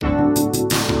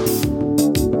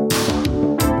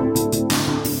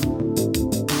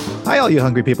all you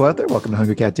hungry people out there. Welcome to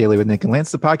Hungry Cat Daily with Nick and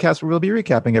Lance, the podcast where we'll be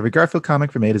recapping every Garfield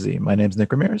comic from A to Z. My name's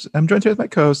Nick Ramirez. I'm joined here with my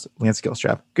co-host, Lance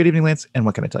Gilstrap. Good evening, Lance, and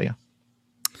what can I tell you?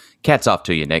 Cat's off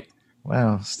to you, Nick.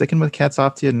 Wow, sticking with cats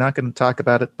off to you. Not going to talk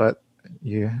about it, but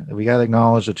we got to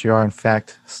acknowledge that you are, in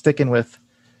fact, sticking with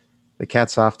the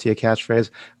cat's off to you catchphrase.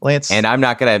 Lance. And I'm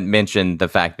not going to mention the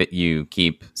fact that you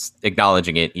keep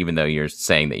acknowledging it, even though you're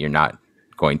saying that you're not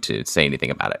going to say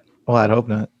anything about it. Well, I'd hope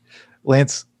not.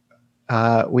 Lance,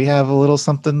 we have a little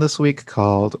something this week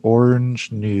called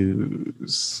Orange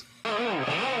News.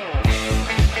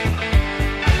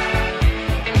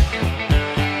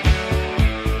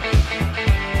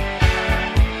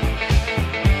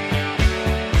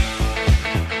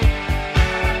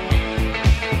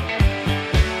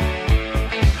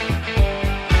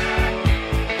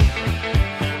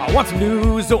 What's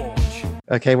news, Orange?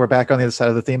 Okay, we're back on the other side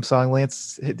of the theme song,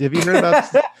 Lance. Have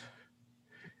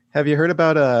you heard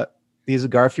about these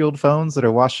Garfield phones that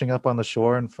are washing up on the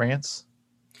shore in France?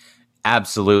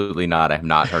 Absolutely not. I have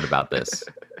not heard about this.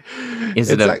 Is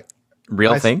it a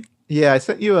real thing? Yeah, I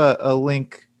sent you a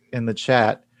link in the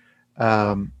chat.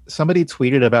 Somebody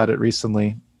tweeted about it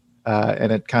recently,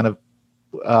 and it kind of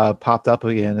popped up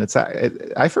again.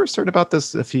 I first heard about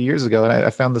this a few years ago, and I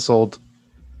found this old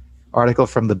article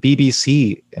from the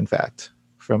BBC, in fact,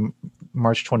 from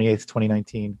March 28th,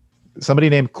 2019. Somebody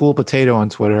named Cool Potato on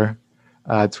Twitter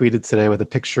tweeted today with a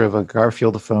picture of a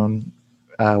Garfield phone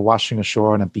washing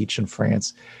ashore on a beach in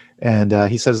France. And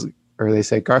they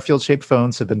say, Garfield-shaped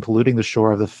phones have been polluting the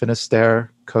shore of the Finistère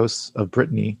coast of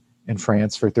Brittany in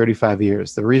France for 35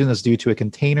 years. The reason is due to a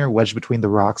container wedged between the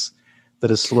rocks that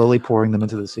is slowly pouring them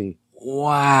into the sea.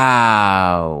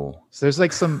 Wow. So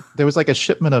there was a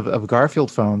shipment of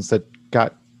Garfield phones that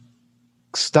got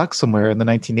stuck somewhere in the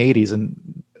 1980s,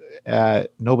 and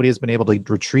nobody has been able to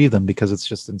retrieve them because it's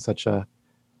just in such a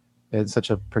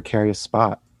precarious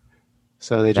spot.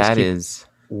 So they just keep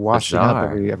washing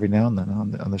up every now and then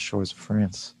on the shores of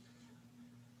France.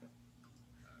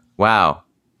 Wow.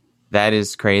 That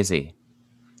is crazy.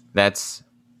 That's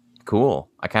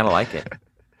cool. I kind of like it.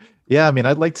 Yeah,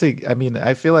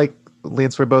 I feel like,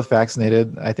 Lance, we're both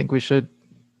vaccinated. I think we should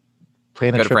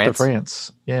plan a trip to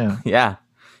France. Yeah. Yeah.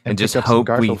 And just hope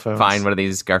we find one of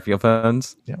these Garfield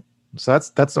phones. Yeah. So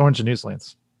that's Orange News,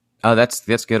 Lance. Oh,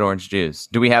 that's good Orange News.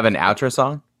 Do we have an outro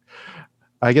song?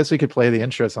 I guess we could play the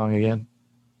intro song again.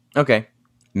 Okay.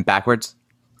 Backwards?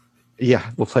 Yeah,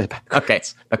 we'll play it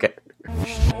backwards. Okay.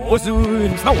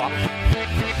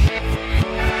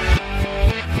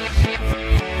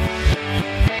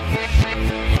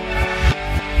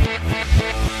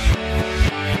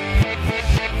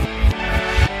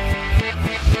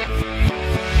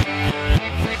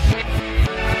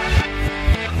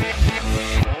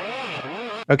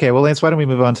 Okay, well, Lance, why don't we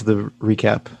move on to the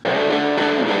recap?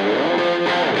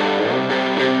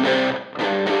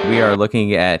 We are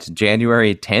looking at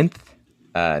January 10th,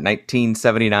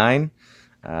 1979.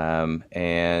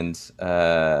 And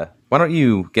why don't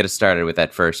you get us started with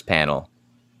that first panel?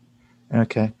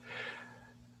 Okay.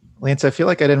 Lance, I feel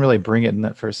like I didn't really bring it in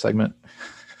that first segment.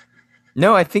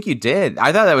 No, I think you did.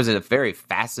 I thought that was a very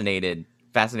fascinating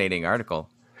article.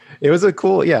 It's a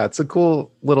cool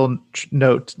little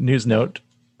news note.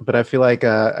 But I feel like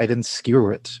I didn't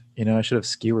skewer it. I should have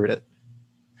skewered it.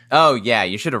 Oh, yeah.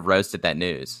 You should have roasted that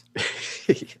news.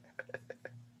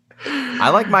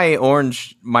 I like my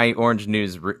orange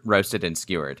news roasted and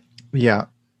skewered. Yeah.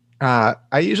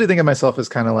 I usually think of myself as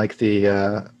kind of like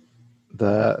the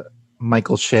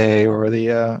Michael Shea or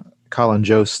the Colin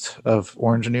Jost of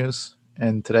Orange News.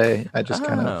 And today I just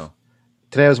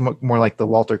today I was more like the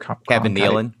Walter Kevin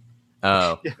Nealon.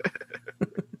 Oh.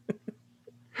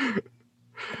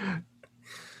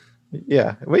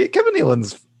 Yeah. Wait, Kevin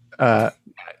Nealon's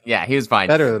yeah, he was fine.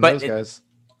 Better than those guys.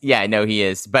 Yeah, no, he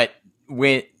is. But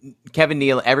when Kevin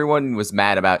Nealon, everyone was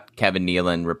mad about Kevin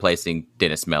Nealon replacing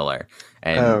Dennis Miller.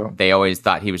 And they always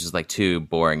thought he was just like too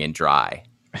boring and dry.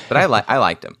 But I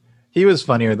liked him. He was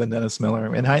funnier than Dennis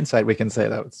Miller. In hindsight, we can say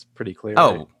that was pretty clear.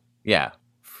 Oh, right? Yeah,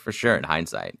 for sure in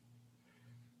hindsight.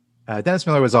 Dennis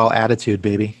Miller was all attitude,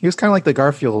 baby. He was kind of like the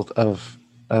Garfield of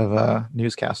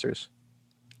newscasters.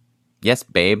 Yes,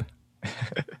 babe.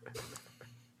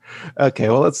 Okay,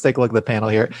 well, let's take a look at the panel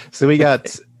here. So we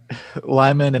got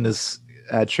Lyman in his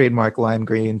trademark lime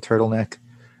green turtleneck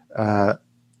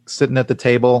sitting at the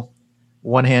table,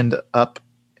 one hand up,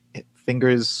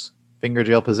 finger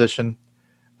jail position.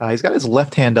 He's got his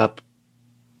left hand up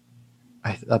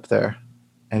there,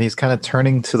 and he's kind of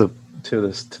turning to the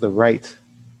right,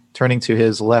 turning to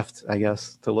his left, I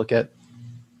guess, to look at.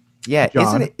 Yeah,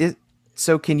 John. isn't it?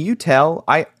 So can you tell?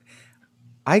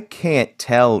 I can't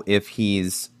tell if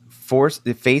he's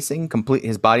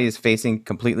his body is facing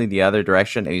completely the other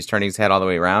direction and he's turning his head all the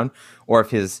way around, or if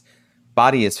his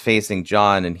body is facing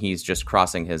John and he's just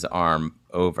crossing his arm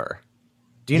over.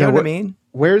 Do you know what I mean?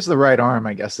 Where's the right arm,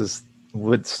 I guess,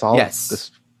 would solve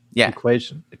this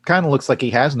equation. It kind of looks like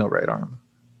he has no right arm.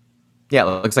 Yeah,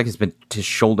 it looks like his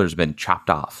shoulder's been chopped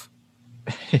off.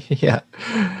 Yeah.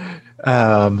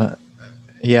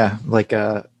 Yeah, like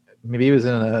maybe he was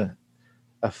in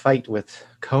a fight with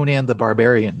Conan the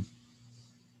Barbarian.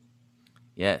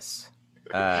 Yes.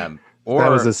 That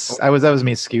was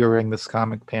me skewering this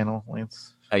comic panel,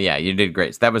 Lance. Oh yeah, you did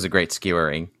great. That was a great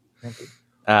skewering. Thank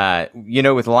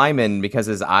you. With Lyman, because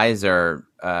his eyes are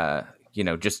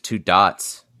just two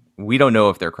dots, we don't know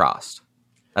if they're crossed.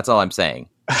 That's all I'm saying.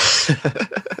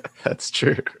 That's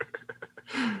true.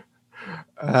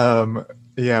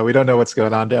 Yeah, we don't know what's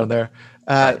going on down there.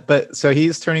 But so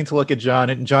he's turning to look at John,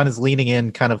 and John is leaning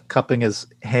in, kind of cupping his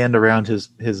hand around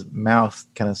his mouth,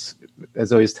 kind of as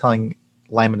though he's telling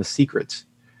Lyman a secret.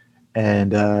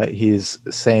 And John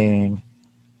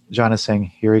is saying,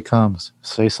 "Here he comes.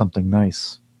 Say something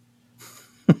nice."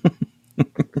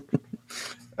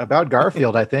 About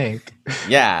Garfield, I think.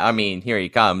 Yeah, I mean, here he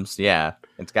comes. Yeah,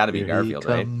 it's got to be Garfield,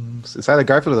 right? It's either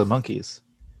Garfield or the monkeys.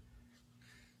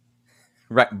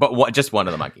 Right, but just one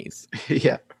of the monkeys.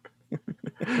 Yeah.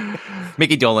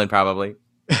 Mickey Dolan, probably.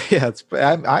 Yeah,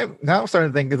 I'm now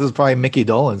starting to think this is probably Mickey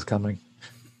Dolan's coming.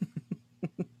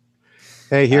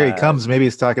 Hey, here he comes. Maybe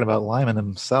he's talking about Lyman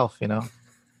himself, We don't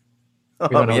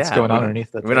know what's going on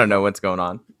underneath that. We don't know what's going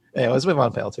on. Yeah, let's move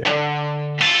on, pal, too.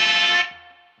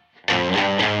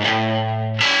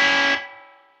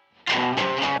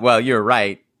 Well, you're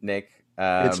right, Nick.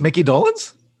 It's Mickey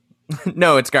Dolan's?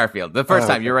 No, it's Garfield. The first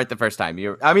time. You're right the first time.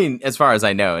 As far as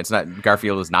I know, it's not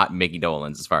Garfield is not Mickey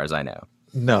Dolenz, as far as I know.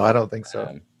 No, I don't think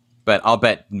so. But I'll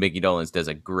bet Mickey Dolenz does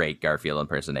a great Garfield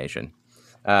impersonation.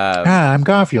 I'm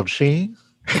Garfield, she.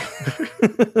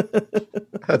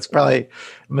 That's probably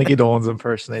Mickey Dolenz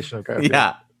impersonation of Garfield.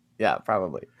 Yeah,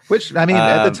 probably. Which, I mean,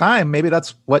 at the time, maybe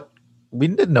that's what we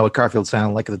didn't know what Garfield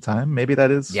sounded like at the time. Maybe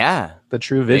that is the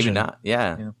true vision. Maybe not.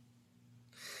 Yeah.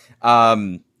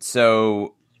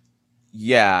 So,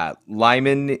 yeah,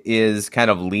 Lyman is kind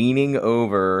of leaning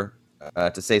over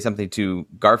to say something to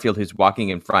Garfield, who's walking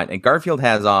in front. And Garfield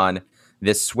has on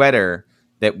this sweater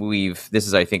that this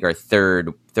is, I think, our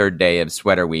third day of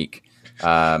sweater week,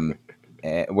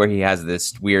 where he has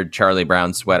this weird Charlie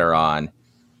Brown sweater on,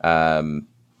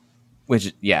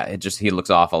 which, he looks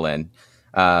awful in.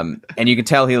 And you can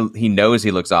tell he knows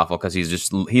he looks awful because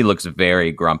he looks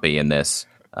very grumpy in this.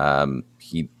 Garfield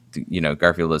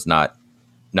is not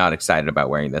excited about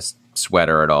wearing this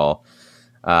sweater at all.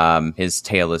 His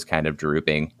tail is kind of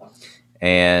drooping,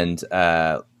 and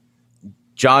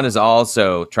John is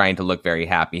also trying to look very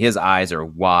happy. His eyes are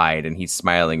wide and he's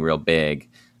smiling real big.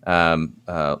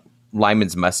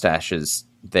 Lyman's mustache is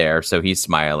there, so he's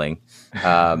smiling.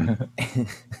 And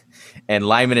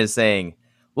Lyman is saying,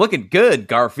 "Looking good,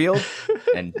 Garfield."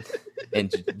 And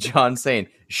John's saying,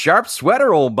 "Sharp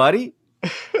sweater, old buddy."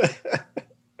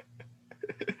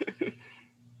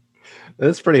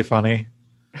 That's pretty funny.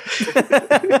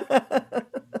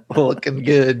 Looking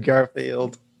good,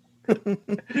 Garfield.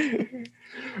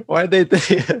 Why did they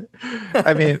think?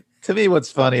 I mean, to me,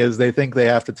 what's funny is they think they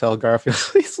have to tell Garfield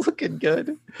he's looking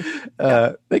good.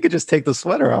 They could just take the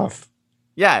sweater off.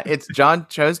 Yeah, it's John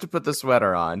chose to put the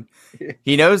sweater on.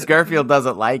 He knows Garfield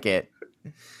doesn't like it.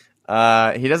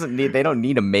 They don't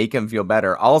need to make him feel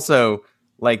better. Also,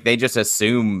 like, they just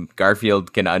assume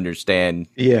Garfield can understand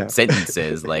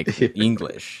sentences like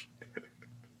English.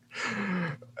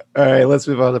 All right, let's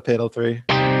move on to panel 3.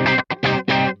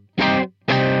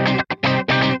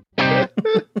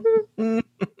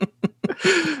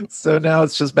 So now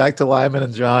it's just back to Lyman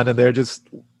and John, and they're just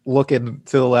looking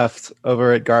to the left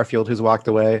over at Garfield, who's walked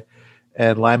away.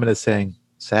 And Lyman is saying,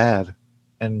 "Sad."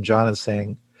 And John is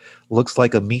saying, "Looks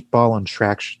like a meatball in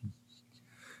traction."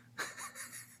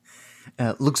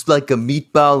 Looks like a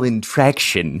meatball in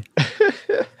traction.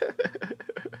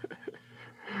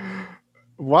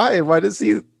 Why? Why does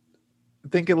he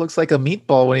think it looks like a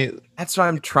meatball when he... That's what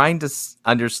I'm trying to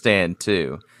understand,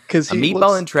 too. Because a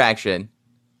meatball in traction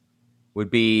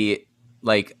would be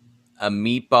like a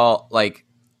meatball, like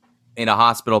in a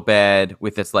hospital bed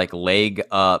with its like leg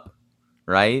up,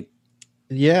 right?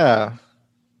 Yeah.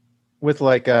 With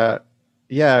like a...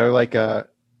 Yeah, or like a...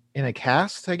 In a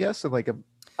cast, I guess? Or like a...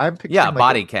 I'm picturing like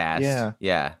body cast.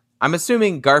 Yeah. I'm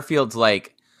assuming Garfield's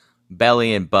like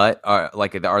belly and butt are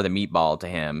the meatball to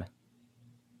him,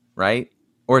 right?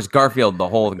 Or is Garfield the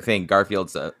whole thing?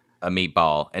 Garfield's a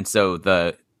meatball, and so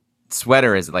the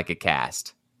sweater is like a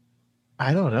cast.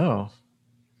 I don't know.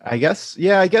 I guess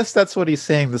that's what he's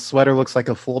saying. The sweater looks like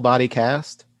a full body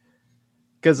cast.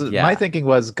 Because my thinking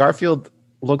was Garfield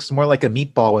looks more like a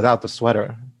meatball without the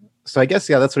sweater. So I guess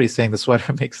that's what he's saying. The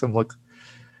sweater makes him look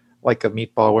like a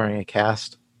meatball wearing a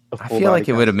cast. I feel like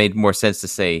it would have made more sense to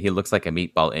say he looks like a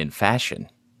meatball in fashion.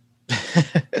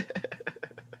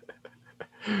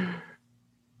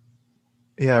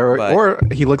 Yeah, or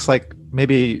he looks like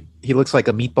maybe he looks like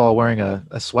a meatball wearing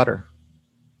a sweater.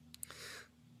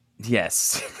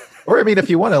 Yes. Or I mean, if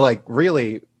you want to like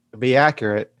really be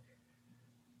accurate,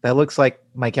 that looks like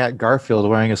my cat Garfield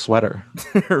wearing a sweater.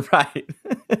 Right.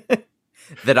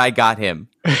 That I got him.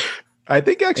 I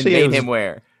think actually made him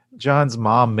wear. John's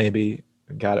mom maybe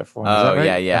got it for him. Oh,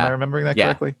 right? yeah. Am I remembering that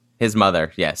correctly? His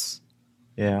mother, yes.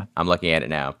 Yeah. I'm looking at it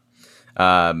now.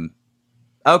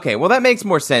 Okay, well that makes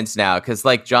more sense now, because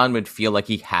like John would feel like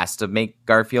he has to make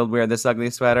Garfield wear this ugly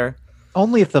sweater.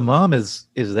 Only if the mom is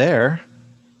there.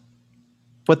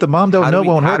 But the mom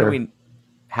won't hurt her.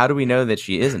 How do we know that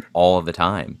she isn't all of the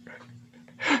time?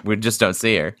 We just don't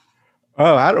see her.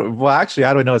 Oh, I don't. Well, actually,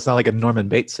 I don't know. It's not like a Norman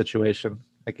Bates situation.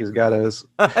 Like he's got his.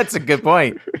 That's a good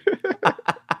point.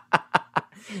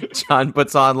 John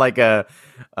puts on like a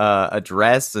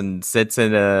dress and sits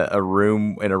in a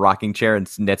room in a rocking chair and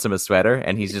knits him a sweater,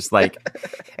 and he's just like,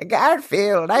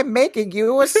 Garfield, I'm making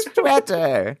you a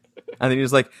sweater. And then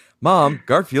he's like, Mom,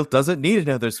 Garfield doesn't need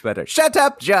another sweater. Shut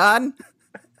up, John.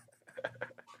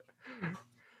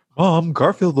 Mom,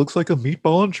 Garfield looks like a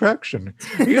meatball in traction.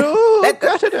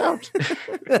 Cut it out.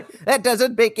 That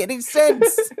doesn't make any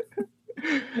sense.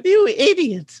 You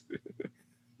idiot.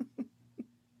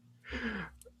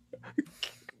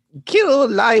 Kill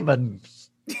Lyman.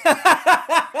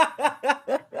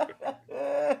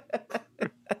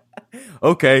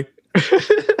 Okay.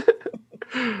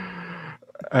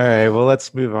 All right, well,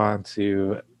 let's move on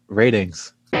to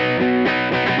ratings.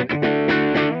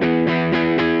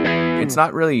 It's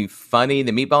not really funny.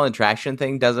 The meatball and traction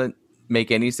thing doesn't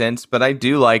make any sense, but I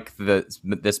do like this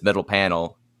middle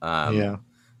panel. Yeah.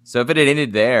 So if it had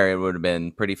ended there, it would have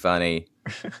been pretty funny.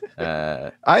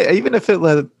 I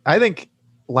think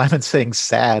Lyman saying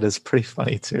sad is pretty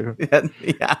funny too.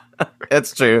 Yeah,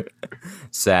 that's true.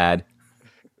 Sad.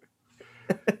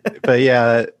 But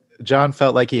yeah, John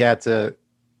felt like he had to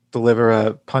deliver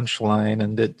a punchline,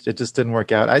 and it just didn't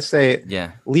work out. I say,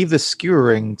 leave the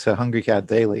skewering to Hungry Cat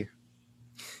Daily.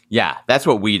 Yeah, that's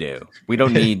what we do. We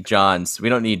don't need John's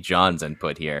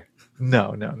input here.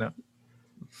 No.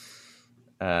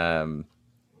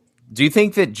 Do you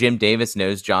think that Jim Davis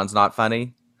knows John's not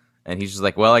funny, and he's just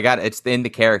like, well, it's in the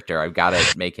character. I've got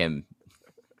to make him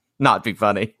not be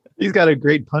funny. He's got a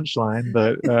great punchline,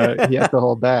 but he has to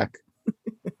hold back.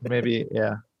 Maybe,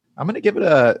 yeah. I'm gonna give it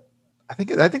I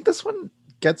think this one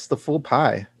gets the full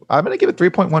pie. I'm gonna give it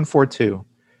 3.142,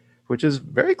 which is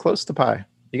very close to pie.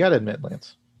 You got to admit,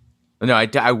 Lance. No,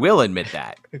 I will admit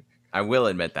that. I will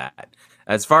admit that.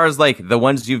 As far as like the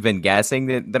ones you've been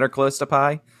guessing that are close to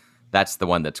pie, that's the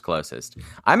one that's closest.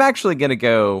 I'm actually gonna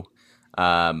go.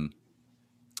 I'm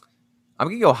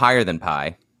gonna go higher than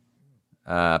pie.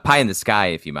 Pie in the sky,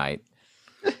 if you might.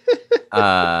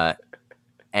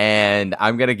 And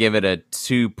I'm gonna give it a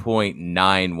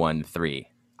 2.913.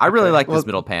 I really like this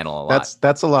middle panel a lot.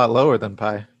 That's a lot lower than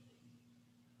pie.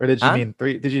 Or did you mean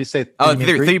 3? Did you say 3? Oh,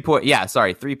 3 point. Yeah,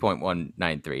 sorry,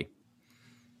 3.193.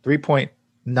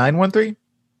 3.913?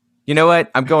 You know what?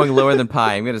 I'm going lower than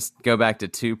pie. I'm going to go back to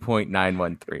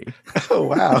 2.913. Oh,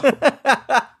 wow.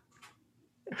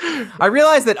 I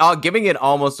realized that giving it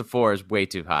almost a 4 is way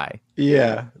too high.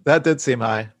 Yeah, that did seem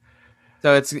high.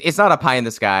 So it's not a pie in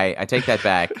the sky. I take that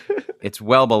back. It's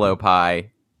well below pie.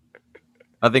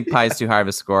 I think pie is too high of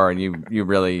a score, and you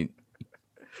really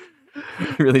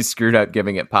screwed up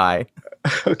giving it pie.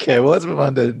 Okay, well, let's move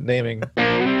on to naming.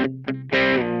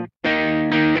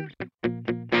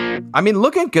 I mean,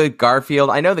 looking good, Garfield.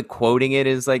 I know that quoting it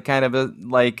is like kind of a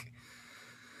boring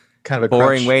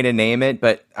crutch way to name it,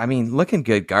 but I mean, looking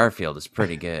good, Garfield is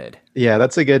pretty good. Yeah,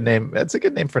 that's a good name. That's a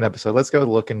good name for an episode. Let's go with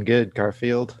looking good,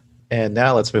 Garfield. And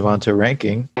now let's move on to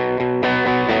ranking.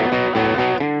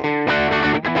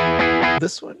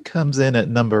 This one comes in at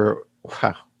number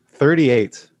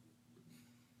 38.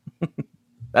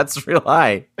 That's real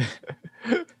high.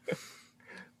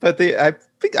 But I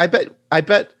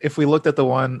bet if we looked at the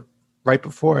one right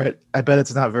before it, I bet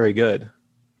it's not very good.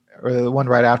 Or the one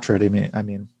right after it, I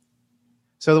mean.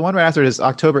 So the one right after it is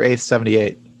October 8th,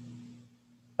 78.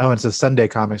 Oh, it's a Sunday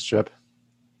comic strip.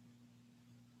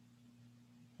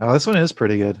 Oh, this one is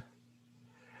pretty good.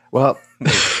 Well,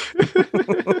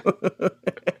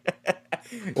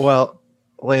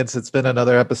 Lance, it's been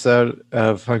another episode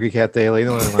of Hungry Cat Daily.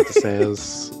 The only thing I want to say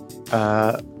is,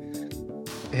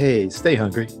 hey, stay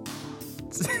hungry.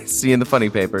 See you in the funny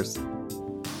papers.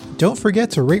 Don't forget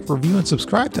to rate, review, and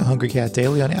subscribe to Hungry Cat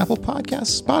Daily on Apple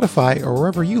Podcasts, Spotify, or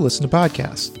wherever you listen to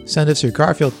podcasts. Send us your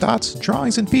Garfield thoughts,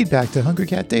 drawings, and feedback to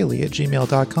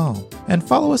hungrycatdaily@gmail.com. And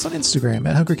follow us on Instagram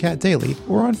at hungrycatdaily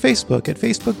or on Facebook at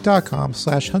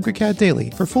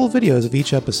facebook.com/hungrycatdaily for full videos of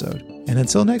each episode. And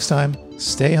until next time,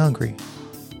 stay hungry.